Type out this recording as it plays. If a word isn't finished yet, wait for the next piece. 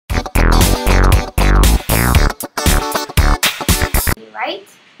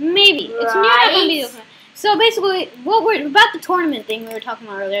Maybe. It's not going to be the ultimate. So basically, what we're about the tournament thing we were talking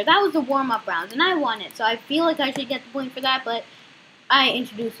about earlier, that was the warm-up rounds, and I won it. So I feel like I should get the point for that, but I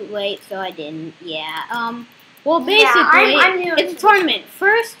introduced it late, so I didn't. Yeah. Well, basically, it's a tournament.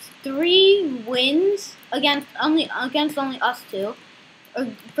 First 3 wins against only us 2.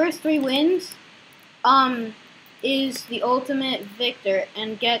 First 3 wins, is the ultimate victor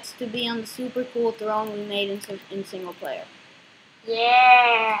and gets to be on the super cool throne we made in single player.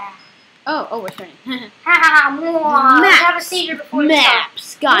 Yeah. Oh, we're starting.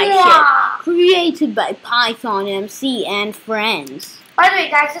 Maps, guys, created by PythonMC and friends. By the way,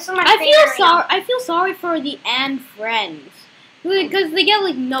 guys, this is my favorite. I feel sorry for the and friends because they get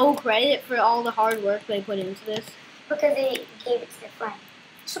like no credit for all the hard work they put into this. Because they gave it to their friend.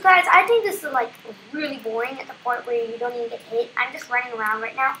 So guys, I think this is like really boring at the point where you don't even get hit. I'm just running around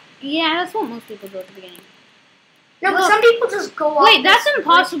right now. Yeah, that's what most people do at the beginning. No, but some people just go off. Wait, that's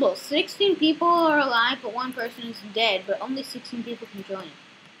impossible. 16 people are alive, but 1 person is dead, but only 16 people can join.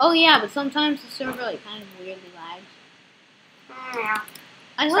 Oh yeah, but sometimes the server like kind of weirdly lags. Yeah.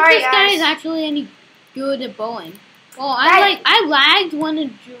 I hope this guy is actually any good at bowling. Well, I lagged when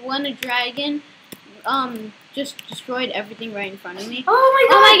a dragon just destroyed everything right in front of me. Oh my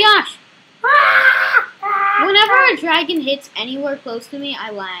god! Oh my gosh! Whenever a dragon hits anywhere close to me, I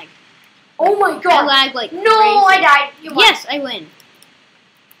lag. Oh my god! I lag like no, crazy. I died. You won. Yes, I win.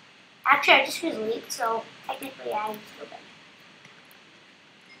 Actually, I just used leap, so technically I'm still dead.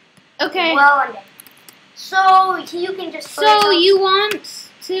 Okay. Well, I'm dead. So you can just. So you want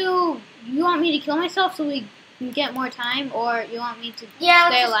me to kill myself so we can get more time, or you want me to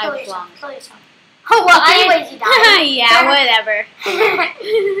stay alive as long? Kill yourself. Oh well, okay. anyways, you died. Yeah, whatever.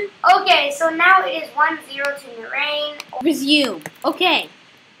 Okay, so now it is 1-0 to Narain. Resume. Okay.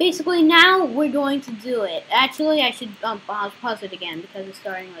 Basically, now we're going to do it. Actually, I should pause it again because it's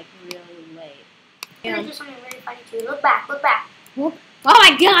starting like really late. I'm gonna do something really funny too. Look back. Look back. Whoop. Oh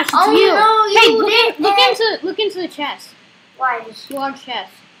my gosh, it's you! No, hey, look into the chest. Why? Large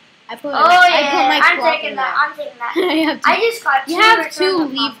chest. I put I'm taking that. I just got 2. You have 2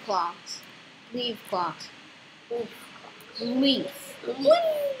 leaf clocks. Leaf clocks. Leaf.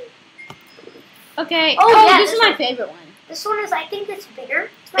 Okay. Oh yeah, this is my favorite one. This one is, I think it's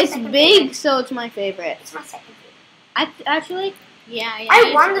bigger. It's big, so it's my favorite. It's my second favorite. Actually, yeah.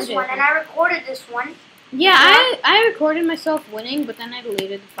 I won this one, and I recorded this one. Yeah, I recorded myself winning, but then I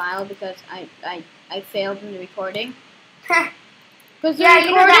deleted the file because I failed in the recording. Because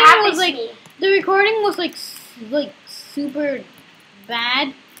the recording was like super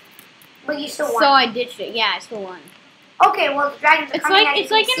bad. But you still won. So I ditched it. Yeah, I still won. Okay, well the dragons are coming.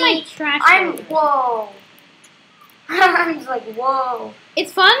 It's like in my trash. Whoa. I'm just like whoa.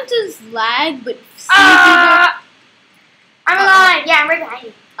 It's fun to lag, but I'm alive. Yeah, I'm right behind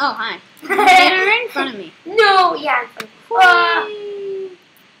you. Oh hi. You're right in front of me. No, yeah, in front.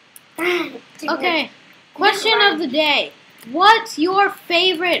 Okay. Question of the day. What's your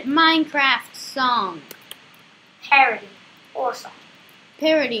favorite Minecraft song? Parody or song.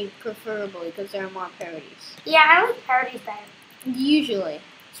 Parody, preferably, because there are more parodies. Yeah, I like parodies better. Usually.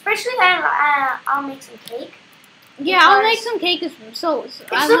 Especially I'll make some cake. Yeah, I'll make some cake. It's so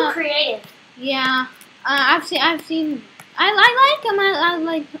creative. Yeah, I've seen. I like them.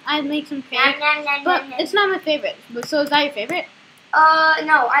 I make some cake, but it's not my favorite. So is that your favorite?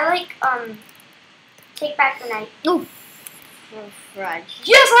 No, I like Take Back the Night. Oh, fudge.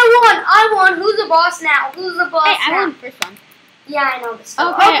 Yes, I won. Who's the boss now? Who's the boss now? I won the first one. Yeah, I know this.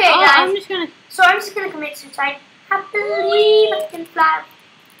 Okay, guys. I'm just gonna commit suicide. I believe I can fly.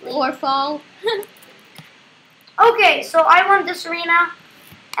 Or fall. Okay, so I won this arena.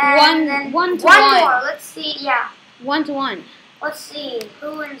 And one to one more. Let's see. Yeah. 1-1. Let's see.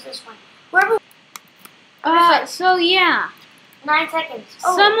 Who wins this one? Whoever. So yeah. 9 seconds.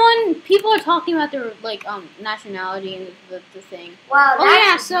 Oh. People are talking about their nationality and the thing. Wow,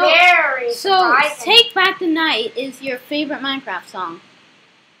 that's very surprising. So Take Back the Night is your favorite Minecraft song.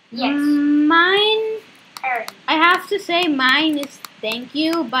 Yes. Mine. Parody. I have to say mine is Thank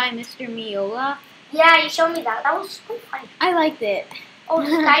You by Mr. Miola. Yeah, you showed me that. That was so funny. I liked it. Oh, this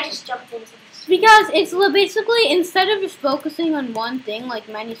guy just jumped into this. Because it's basically, instead of just focusing on one thing like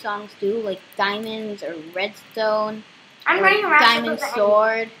many songs do, like diamonds or redstone, I'm running around diamond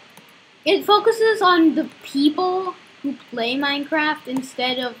sword, it focuses on the people who play Minecraft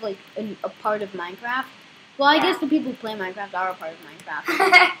instead of like a part of Minecraft. Well, I guess the people who play Minecraft are a part of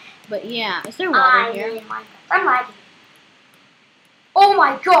Minecraft. But yeah, is there water here? I'm lagging. Oh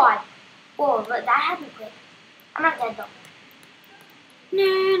my god! Whoa, that happened quick. I'm not dead though.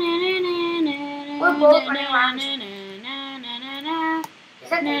 We're both running around. This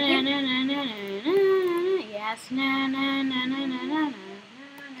that Na thank na you? na na na na na. Yes. Na na na na na na na.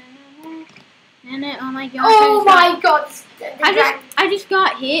 Oh my gosh! Oh my god! I just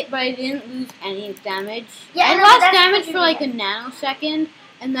got hit, but I didn't lose any damage. Yeah, I no, lost that's damage what for you like a did. nanosecond,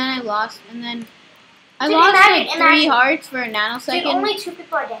 and then I lost, and then I Dude, lost imagine- like 3 imagine. hearts for a Dude, nanosecond. only 2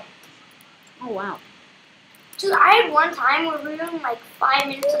 people are dead. Oh wow! Dude, I had one time where we were in like 5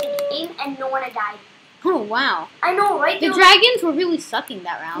 minutes of the game and no one had died. Oh wow! I know, right? The dragons were really sucking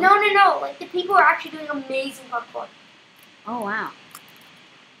that round. No. Like the people were actually doing amazing parkour. Oh wow!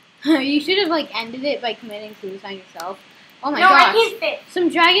 You should have like ended it by committing suicide yourself. Oh my No, gosh! I can't fit. Some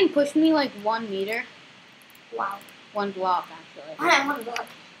dragon pushed me like 1 meter. Wow. 1 block actually. One block.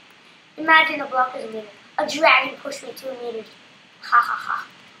 Imagine a block is a meter. A dragon pushed me 2 meters. Ha ha ha.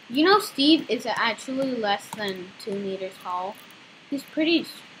 You know, Steve is actually less than 2 meters tall. He's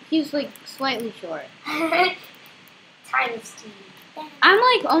like slightly short. Tiny Steve. I'm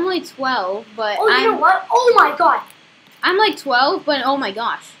like only 12, but Oh, you know what? Oh my god. I'm like 12, but oh my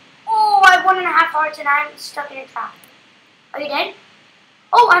gosh. Oh, I have 1.5 hearts and I'm stuck in a trap. Are you dead?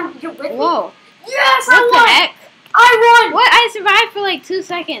 Oh, you're with me? Whoa. Yes, What I the won! heck? I won! What? I survived for like 2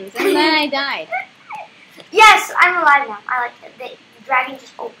 seconds, and then I died. Yes, I'm alive now. I like the dragon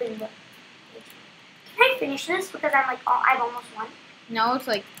just opened the. Can I finish this? Because I'm like, I've almost won. No, it's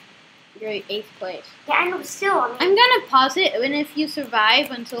like you're 8th place. Yeah, I know, still. I mean, I'm gonna pause it, and if you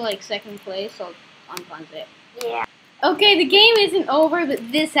survive until like 2nd place, I'll unpause it. yeah. Okay, the game isn't over,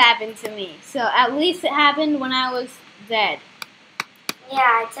 but this happened to me. So at least it happened when I was dead.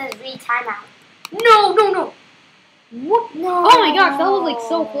 Yeah, it says read timeout. No. Whoop. No. Oh my gosh, that was like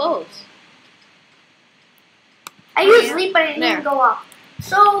so close. I used sleep, but it didn't There. even go up.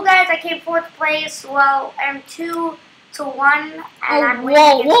 So, guys, I came 4th place. Well, I'm 2 to 1, and I'm winning.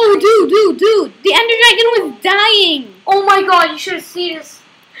 Whoa, against whoa, Rachit. dude. The Ender Dragon was dying. Oh my god, you should have seen this.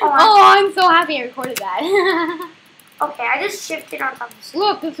 Oh, I'm so happy I recorded that. Okay, I just shifted on top of this.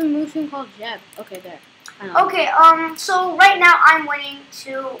 Look, there's a motion called Jeb. Okay, there. I know. Okay, so right now I'm winning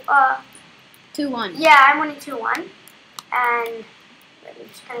 2-1. yeah, I'm winning 2-1. And I'm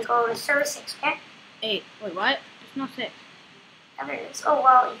just gonna go to server 6, okay? 8. Wait, what? There's no 6. There it is. Oh,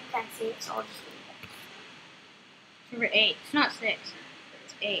 well, you can't see it, so I'll just leave it. Server 8. It's not 6.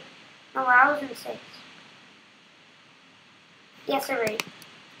 It's 8. No, I was in 6. Yes, server 8.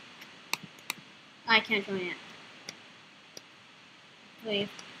 I can't join it. Leave.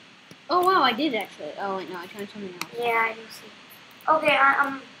 Oh, wow, I did actually. Oh, wait, no, I tried something else. Yeah, I didn't see. Okay,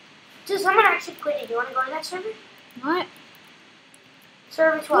 does someone actually quit it? Do you want to go to that server? What?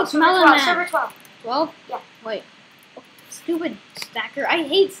 Server 12. What's Server Melon 12. Man? Server 12. 12? Yeah. Wait. Oh, stupid Stacker. I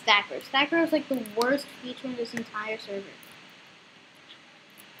hate Stacker. Stacker is like the worst feature in this entire server.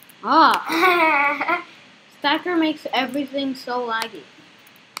 Ah. Stacker makes everything so laggy.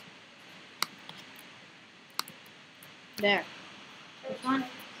 There. Which one?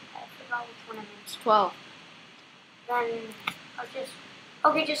 I forgot which one I meant. It's 12. Then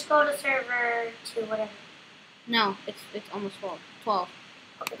I'll just go to server 2, whatever. No, it's almost 12. 12.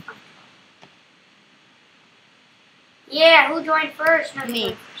 Okay, fine. Yeah, who joined first? No,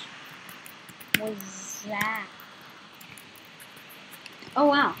 Me. What's that? Oh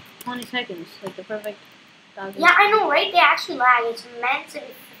wow, 20 seconds, like the perfect 1,000. Yeah, I know, right? They actually lag. It's meant to be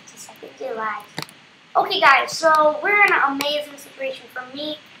 50 seconds. They lag. Okay, guys, so we're in an amazing situation for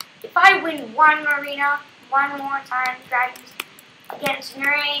me. If I win one arena, one more time, Dragons against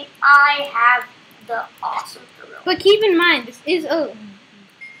Nurain, I have the awesome thrill. But keep in mind, this is a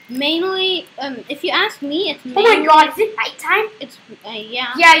mainly. If you ask me, it's mainly. Oh my god, is it nighttime? It's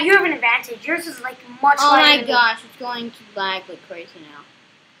yeah. Yeah, you have an advantage. Yours is like much Oh lighter my than me. gosh, it's going to lag like crazy now.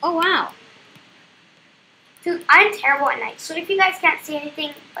 Oh wow. Dude, I'm terrible at night. So if you guys can't see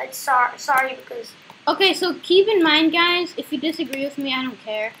anything, like sorry because. Okay, so keep in mind, guys. If you disagree with me, I don't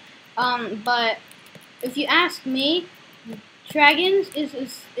care. But if you ask me, Dragons is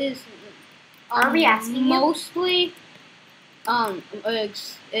Are we asking you? mostly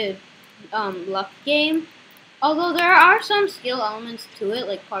luck game. Although there are some skill elements to it,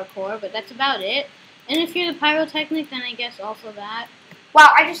 like parkour, but that's about it. And if you're the pyrotechnic, then I guess also that.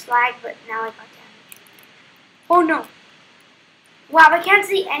 Wow, I just lagged, but now I got damage. Oh no. Wow, I can't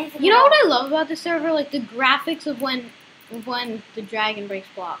see anything. You know at what all. I love about the server? Like the graphics of when the dragon breaks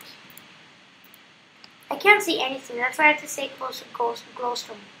blocks. I can't see anything. That's why I have to stay close to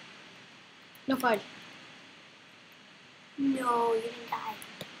glowstone. No fudge. No, you didn't die.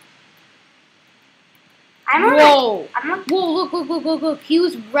 I'm Whoa! not. Whoa! Look! He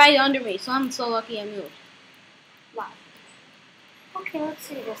was right under me, so I'm so lucky I moved. Wow. Okay, let's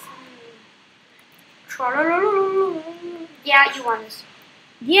see this. Yeah, you won this.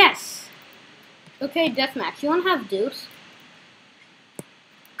 Yes. Okay, deathmatch. You wanna have deuce?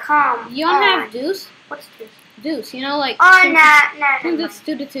 Come You wanna on. have deuce? What's this? Deuce. You know, like. Oh, two- nah. Since it's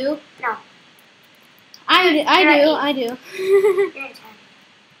 2-2. No. I You're at do. You're in 10.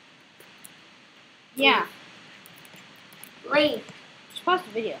 Yeah. Leave. Just pause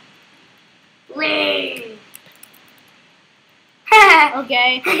the video. Leave.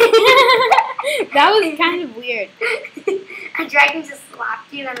 Okay. That was kind of weird. A dragon just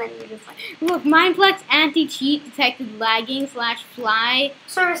slapped you and then you just like. Look, mineplex anti-cheat detected lagging /fly.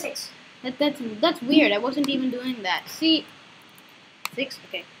 Server 6. That's weird. I wasn't even doing that. See, 6.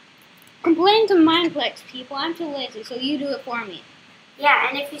 Okay. Complain to mineplex people. I'm too lazy, so you do it for me. Yeah,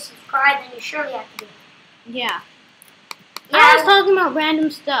 and if you subscribe, then you surely have to do it. Yeah. Yeah, I was talking about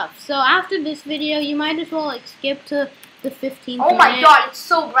random stuff. So after this video, you might as well like skip to the 15th Oh my minute. god, it's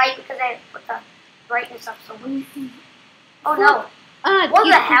so bright because I put the brightness up so much. Oh no. What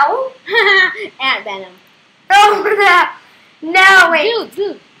the hell? Ant venom. Oh no, wait.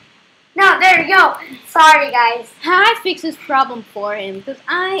 Dude. No, there you go. Sorry, guys. How I fix this problem for him? Because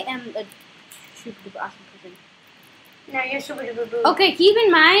I am a super duper awesome person. No, you're super duper boo. Okay, keep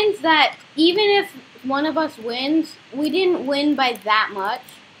in mind that even if one of us wins, we didn't win by that much.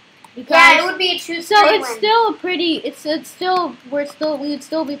 Because Yeah, it would be a 2-3 so it's win. still a pretty. We would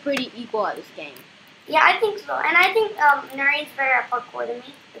still be pretty equal at this game. Yeah, I think so. And I think Noreen's better at parkour than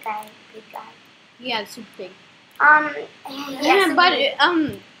me. The big guy. Yeah, it's super big. Yeah, But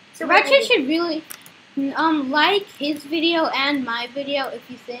super Rachit big. should really like his video and my video if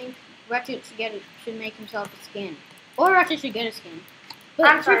you think Rachit should make himself a skin, or Rachit should get a skin. But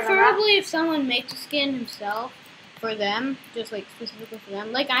I'm sorry about that. preferably if someone makes a skin himself for them, just like specifically for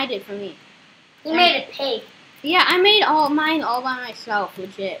them, like I did for me. He made a pig. Yeah, I made mine all by myself,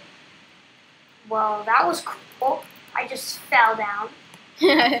 legit. Well, that was cool. I just fell down.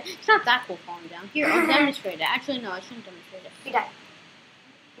 It's not that cool falling down. Here, I'll demonstrate it. Actually, no, I shouldn't demonstrate it. You die.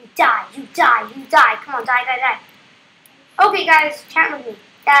 You die. You die. You die. Come on, die. Okay, guys, chant with me.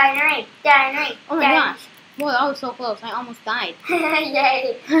 Die in the rain. Die in the rain. Oh my gosh. Well, that was so close. I almost died.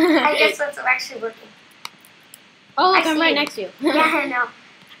 Yay. I guess that's actually working. Oh, look, I I'm see right you. next to you. Yeah, I know.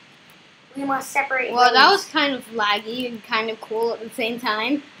 We must separate Well, that ways. was kind of laggy and kind of cool at the same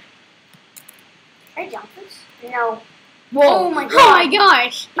time. Can I jump this? No. Whoa. Oh my god. Oh my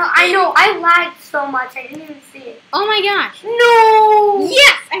gosh. No, I know. I lagged so much. I didn't even see it. Oh my gosh. No.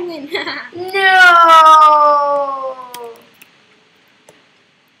 Yes, I win. No.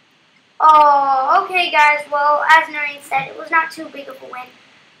 Oh, okay, guys. Well, as Noreen said, it was not too big of a win.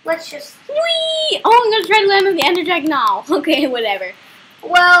 Let's just... Whee! Oh, I'm going to try to land on the Ender Dragon now. Okay, whatever.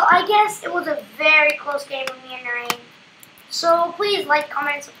 Well, I guess it was a very close game with me and Noreen. So please like,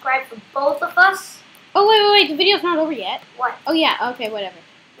 comment, and subscribe for both of us. Oh, wait. The video's not over yet. What? Oh, yeah. Okay, whatever.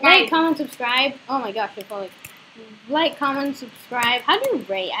 Like, comment, subscribe. Oh, my gosh. You're probably... Like, comment, subscribe. How do you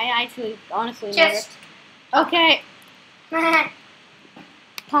rate? I actually, honestly, Just... never... Okay.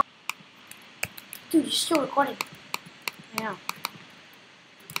 Dude, you're still recording. I know.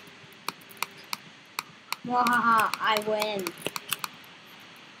 Wahaha, I win.